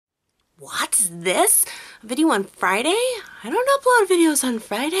What's this? A video on Friday? I don't upload videos on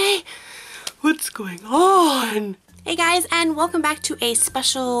Friday. What's going on? Hey guys, and welcome back to a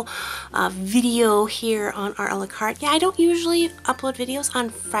special video here on our a la carte. Yeah, I don't usually upload videos on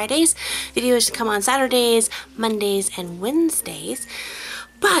Fridays. Videos come on Saturdays, Mondays, and Wednesdays.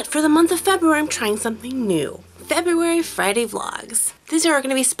 But for the month of February, I'm trying something new. February Friday vlogs. These are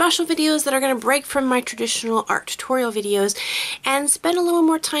going to be special videos that are going to break from my traditional art tutorial videos and spend a little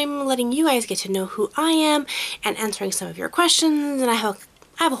more time letting you guys get to know who I am and answering some of your questions. And I have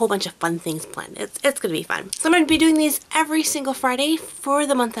a whole bunch of fun things planned. It's going to be fun. So I'm going to be doing these every single Friday for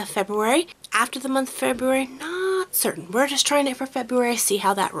the month of February. After the month of February, not certain. We're just trying it for February, see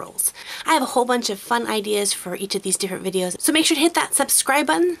how that rolls. I have a whole bunch of fun ideas for each of these different videos. So make sure to hit that subscribe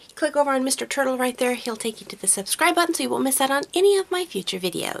button. Click over on Mr. Turtle right there. He'll take you to the subscribe button so you won't miss out on any of my future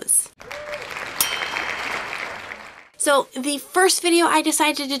videos. So the first video I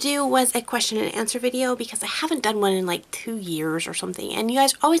decided to do was a question and answer video because I haven't done one in like 2 years or something, and you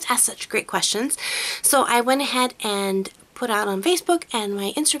guys always ask such great questions. So I went ahead and put out on Facebook and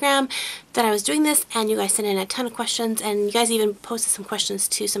my Instagram that I was doing this, and you guys sent in a ton of questions, and you guys even posted some questions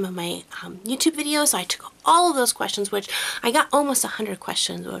to some of my YouTube videos. So I took all of those questions, which I got almost 100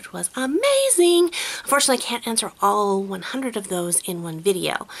 questions, which was amazing. Unfortunately, I can't answer all 100 of those in one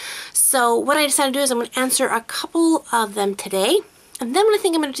video. So what I decided to do is I'm going to answer a couple of them today. And then what I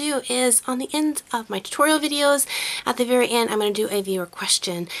think I'm going to do is on the end of my tutorial videos, at the very end, I'm going to do a viewer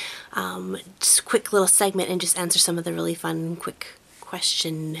question, just a quick little segment and just answer some of the really fun, quick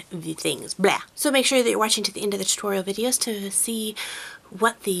question things, blah. So make sure that you're watching to the end of the tutorial videos to see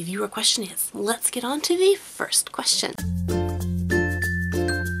what the viewer question is. Let's get on to the first question.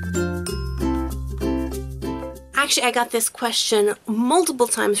 Actually, I got this question multiple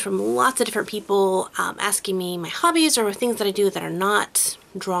times from lots of different people asking me my hobbies or things that I do that are not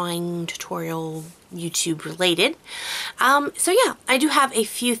drawing, tutorial, YouTube related. So yeah, I do have a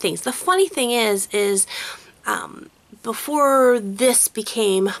few things. The funny thing is before this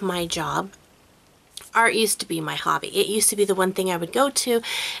became my job, art used to be my hobby. It used to be the one thing I would go to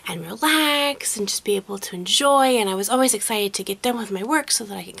and relax and just be able to enjoy, and I was always excited to get done with my work so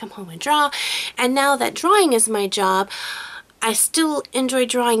that I could come home and draw. And now that drawing is my job, I still enjoy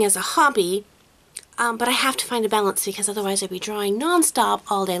drawing as a hobby, but I have to find a balance because otherwise I'd be drawing non-stop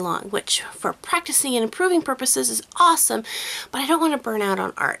all day long, which for practicing and improving purposes is awesome, but I don't want to burn out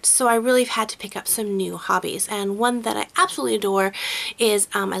on art. So I really have had to pick up some new hobbies, and one that I absolutely adore is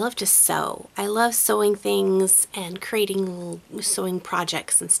I love to sew. I love sewing things and creating little sewing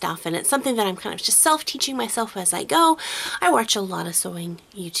projects and stuff, and it's something that I'm kind of just self-teaching myself as I go. I watch a lot of sewing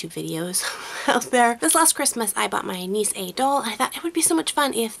YouTube videos out there. This last Christmas I bought my niece a doll, and I thought it would be so much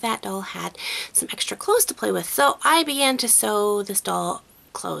fun if that doll had some extra clothes to play with. So I began to sew this doll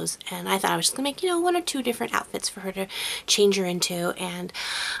clothes, and I thought I was just gonna make, 1 or 2 different outfits for her to change her into, and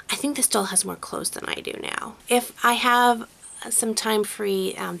I think this doll has more clothes than I do now. If I have some time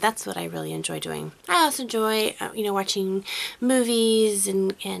free, that's what I really enjoy doing. I also enjoy watching movies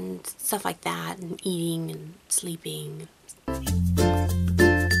and stuff like that, and eating and sleeping.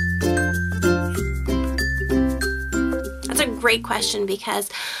 That's a great question because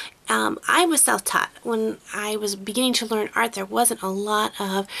I was self-taught. When I was beginning to learn art, there wasn't a lot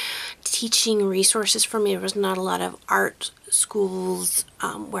of teaching resources for me. There was not a lot of art schools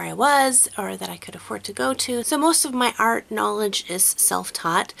where I was or that I could afford to go to. So most of my art knowledge is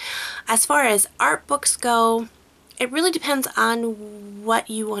self-taught. As far as art books go, it really depends on what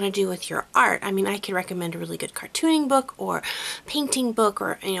you want to do with your art. I mean, I could recommend a really good cartooning book or painting book,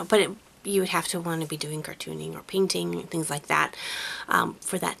 or but you would have to want to be doing cartooning or painting, things like that,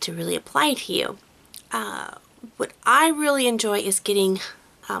 for that to really apply to you. What I really enjoy is getting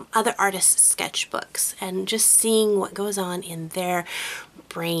other artists' sketchbooks and just seeing what goes on in their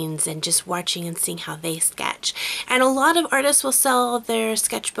brains and just watching and seeing how they sketch. And a lot of artists will sell their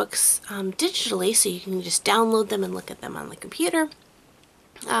sketchbooks digitally, so you can just download them and look at them on the computer.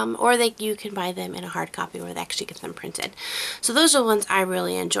 Or you can buy them in a hard copy where they actually get them printed. So those are the ones I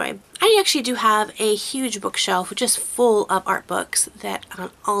really enjoy. I actually do have a huge bookshelf just full of art books that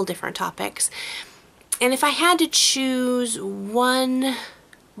on all different topics. And if I had to choose one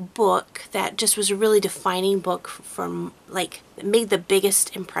book that just was a really defining book from that made the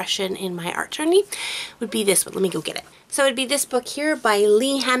biggest impression in my art journey, would be this one. Let me go get it. So it'd be this book here by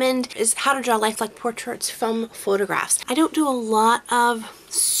Lee Hammond, is How to Draw Lifelike Portraits from Photographs. I don't do a lot of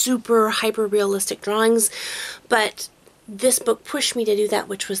super hyper realistic drawings, but this book pushed me to do that,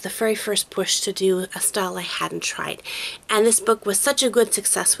 which was the very first push to do a style I hadn't tried. And this book was such a good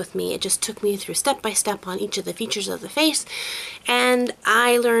success with me. It just took me through step by step on each of the features of the face, and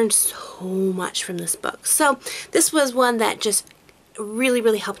I learned so much from this book. So this was one that just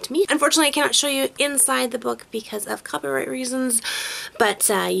really helped me. Unfortunately, I cannot show you inside the book because of copyright reasons, but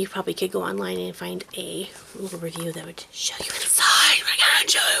you probably could go online and find a little review that would show you inside, but I can't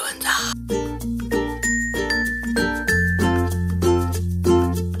show you inside.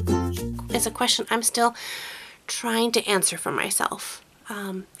 It's a question I'm still trying to answer for myself.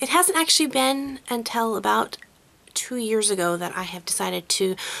 It hasn't actually been until about 2 years ago that I have decided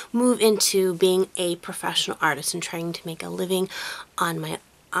to move into being a professional artist and trying to make a living on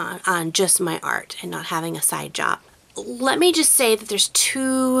just my art and not having a side job. Let me just say that there's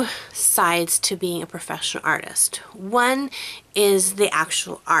two sides to being a professional artist. One is the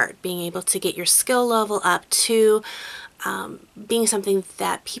actual art, being able to get your skill level up to being something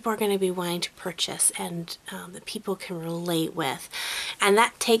that people are going to be wanting to purchase and that people can relate with. And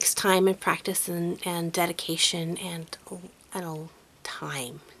that takes time and practice and dedication and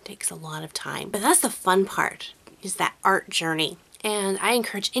time. It takes a lot of time. But that's the fun part, is that art journey. And I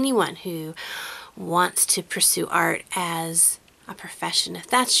encourage anyone who wants to pursue art as a profession, if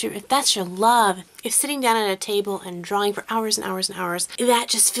that's your love, if sitting down at a table and drawing for hours and hours and hours, that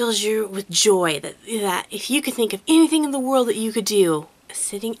just fills you with joy, that if you could think of anything in the world that you could do,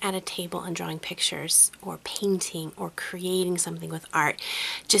 sitting at a table and drawing pictures or painting or creating something with art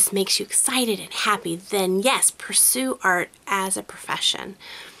just makes you excited and happy, then yes, pursue art as a profession.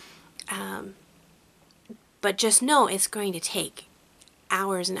 But just know it's going to take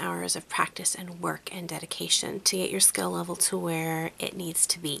hours and hours of practice and work and dedication to get your skill level to where it needs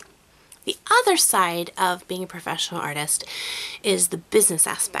to be. The other side of being a professional artist is the business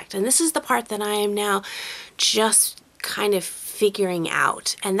aspect, and this is the part that I am now just kind of figuring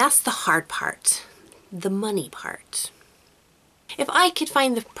out, and that's the hard part, the money part. If I could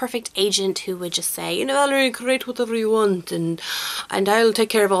find the perfect agent who would just say, you know, Valerie, create whatever you want and I'll take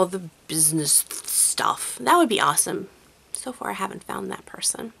care of all the business stuff, that would be awesome. So far I haven't found that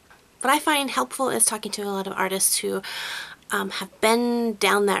person. What I find helpful is talking to a lot of artists who have been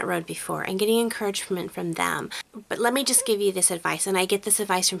down that road before and getting encouragement from them. But let me just give you this advice, and I get this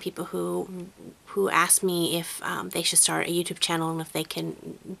advice from people who ask me if they should start a YouTube channel and if they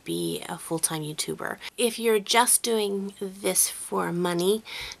can be a full-time YouTuber. If you're just doing this for money,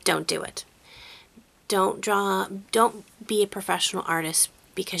 don't do it. Don't be a professional artist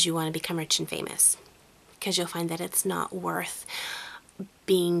because you want to become rich and famous, because you'll find that it's not worth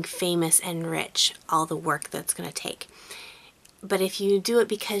being famous and rich, all the work that's going to take. But if you do it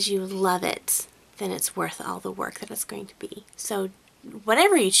because you love it, then it's worth all the work that it's going to be. So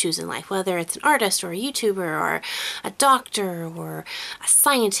whatever you choose in life, whether it's an artist or a YouTuber or a doctor or a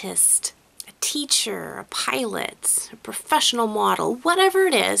scientist, a teacher, a pilot, a professional model, whatever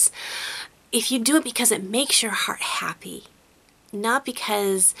it is, if you do it because it makes your heart happy, not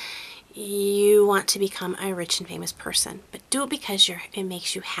because you want to become a rich and famous person, but do it because it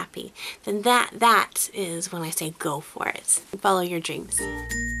makes you happy, then that is when I say go for it. Follow your dreams.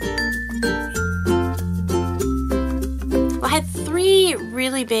 Well, I had 3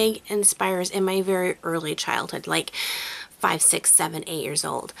 really big inspirers in my very early childhood, like 5, 6, 7, 8 years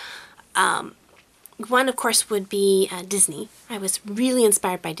old. One, of course, would be Disney. I was really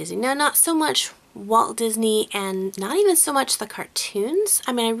inspired by Disney. Now, not so much Walt Disney and not even so much the cartoons.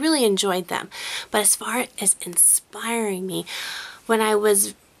 I mean, I really enjoyed them. But as far as inspiring me, when I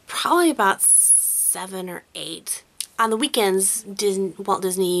was probably about 7 or 8, on the weekends, Walt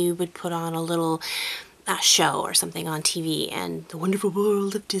Disney would put on a little show or something on TV, and The Wonderful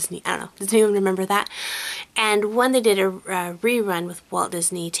World of Disney. I don't know. Does anyone remember that? And when they did a rerun with Walt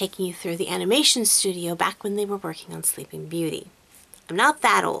Disney, taking you through the animation studio back when they were working on Sleeping Beauty. I'm not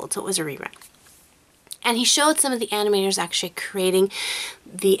that old, so it was a rerun. And he showed some of the animators actually creating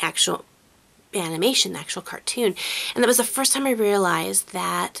the actual animation, the actual cartoon. And that was the first time I realized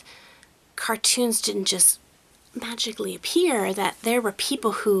that cartoons didn't just magically appear, that there were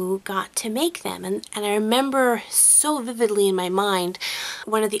people who got to make them. And I remember so vividly in my mind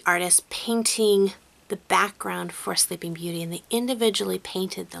one of the artists painting the background for Sleeping Beauty, and they individually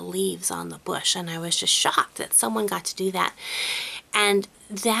painted the leaves on the bush, and I was just shocked that someone got to do that. And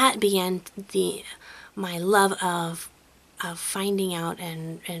that began my love of finding out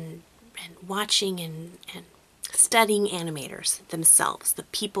and watching and studying animators themselves, the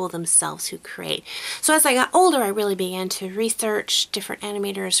people themselves who create. So as I got older, I really began to research different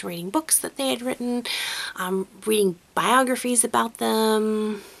animators, reading books that they had written, reading biographies about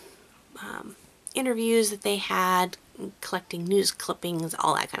them, interviews that they had, collecting news clippings,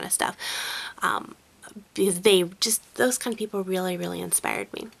 all that kind of stuff. Because those kind of people really, really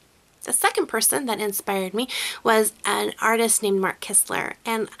inspired me. The second person that inspired me was an artist named Mark Kistler,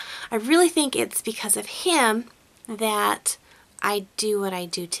 and I really think it's because of him that I do what I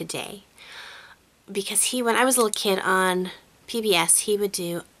do today. Because when I was a little kid on PBS, he would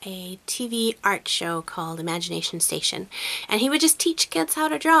do a TV art show called Imagination Station, and he would just teach kids how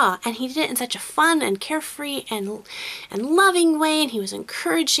to draw, and he did it in such a fun and carefree and loving way, and he was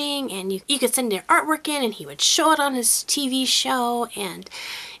encouraging, and you could send your artwork in and he would show it on his TV show, and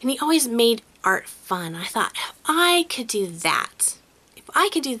he always made art fun. I thought, if I could do that, if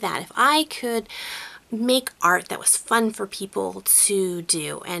I could make art that was fun for people to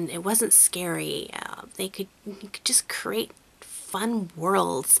do and it wasn't scary, you could just create fun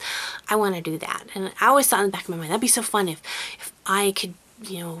worlds. I want to do that. And I always thought in the back of my mind, that'd be so fun if I could,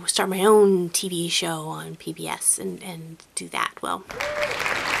 start my own TV show on PBS and do that. Well,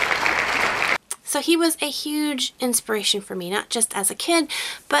 so he was a huge inspiration for me, not just as a kid,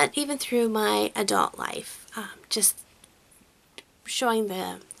 but even through my adult life. Just showing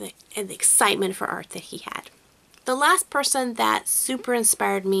the excitement for art that he had. The last person that super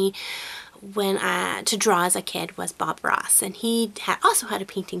inspired me to draw as a kid was Bob Ross, and he also had a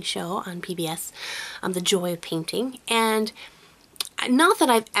painting show on PBS, The Joy of Painting. And not that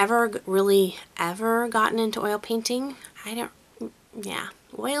I've ever gotten into oil painting.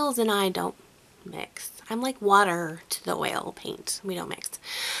 Oils and I don't mix. I'm like water to the oil paint. We don't mix.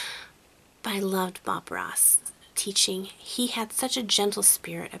 But I loved Bob Ross teaching. He had such a gentle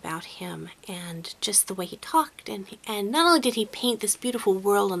spirit about him, and just the way he talked, and not only did he paint this beautiful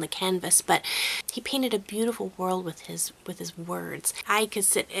world on the canvas, but he painted a beautiful world with his words. I could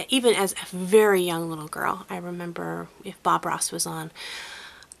sit, even as a very young little girl, I remember if Bob Ross was on,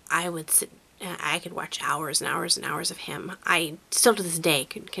 I would sit, I could watch hours and hours and hours of him. I still to this day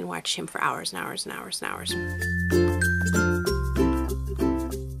can watch him for hours and hours and hours and hours.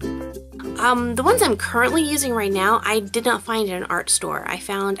 The ones I'm currently using right now, I did not find at an art store. I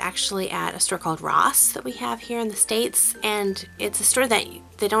found actually at a store called Ross that we have here in the States, and it's a store that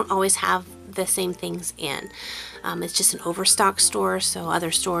they don't always have the same things in. It's just an overstock store, so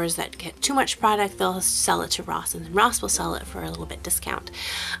other stores that get too much product, they'll sell it to Ross, and then Ross will sell it for a little bit discount.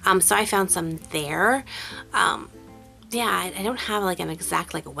 So I found some there. Yeah, I don't have like an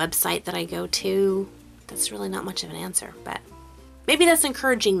exact a website that I go to. That's really not much of an answer, but maybe that's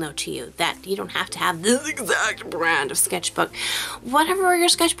encouraging though to you, that you don't have to have this exact brand of sketchbook. Whatever your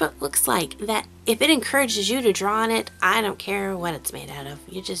sketchbook looks like, that if it encourages you to draw on it, I don't care what it's made out of.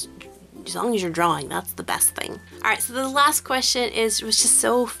 You just, as long as you're drawing, that's the best thing. Alright, so the last question was just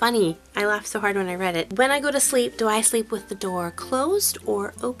so funny. I laughed so hard when I read it. When I go to sleep, do I sleep with the door closed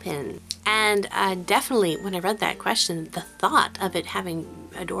or open? And definitely when I read that question, the thought of it having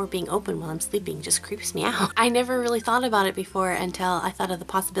a door being open while I'm sleeping just creeps me out. I never really thought about it before until I thought of the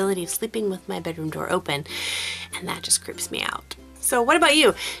possibility of sleeping with my bedroom door open, and that just creeps me out. So what about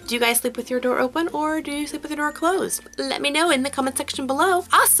you? Do you guys sleep with your door open, or do you sleep with your door closed? Let me know in the comment section below.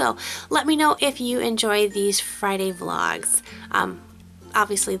 Also, let me know if you enjoy these Friday vlogs.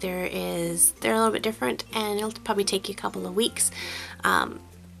 Obviously they're a little bit different, and it'll probably take you a couple of weeks.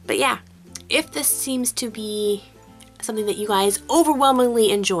 But yeah, if this seems to be something that you guys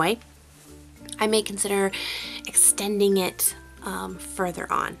overwhelmingly enjoy, I may consider extending it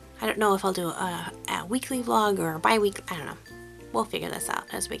further on. I don't know if I'll do a weekly vlog or a bi-weekly, I don't know. We'll figure this out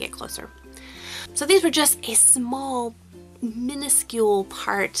as we get closer. So these were just a small, minuscule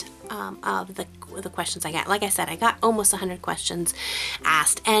part of the questions I got. Like I said, I got almost 100 questions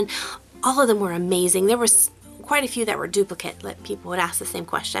asked, and all of them were amazing. There was quite a few that were duplicate, that people would ask the same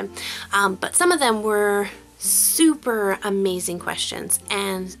question, but some of them were super amazing questions,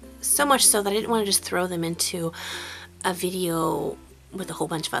 and so much so that I didn't want to just throw them into a video with a whole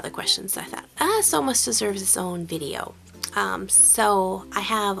bunch of other questions. I thought, this almost deserves its own video. So I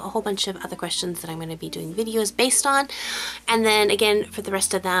have a whole bunch of other questions that I'm going to be doing videos based on, and then again for the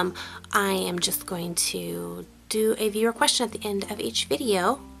rest of them I am just going to do a viewer question at the end of each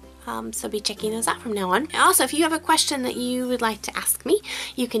video. So be checking those out from now on. Also, if you have a question that you would like to ask me,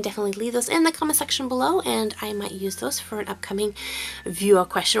 you can definitely leave those in the comment section below, and I might use those for an upcoming viewer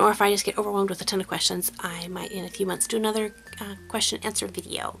question, or if I just get overwhelmed with a ton of questions, I might in a few months do another question and answer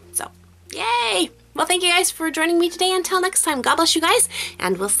video. So yay! Well, thank you guys for joining me today. Until next time, God bless you guys,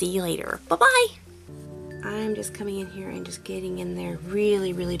 and we'll see you later. Bye-bye! I'm just coming in here and just getting in there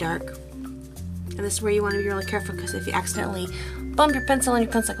really, really dark. And this is where you want to be really careful, because if you accidentally bump your pencil and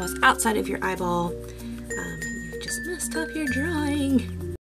your pencil goes outside of your eyeball, you've just messed up your drawing.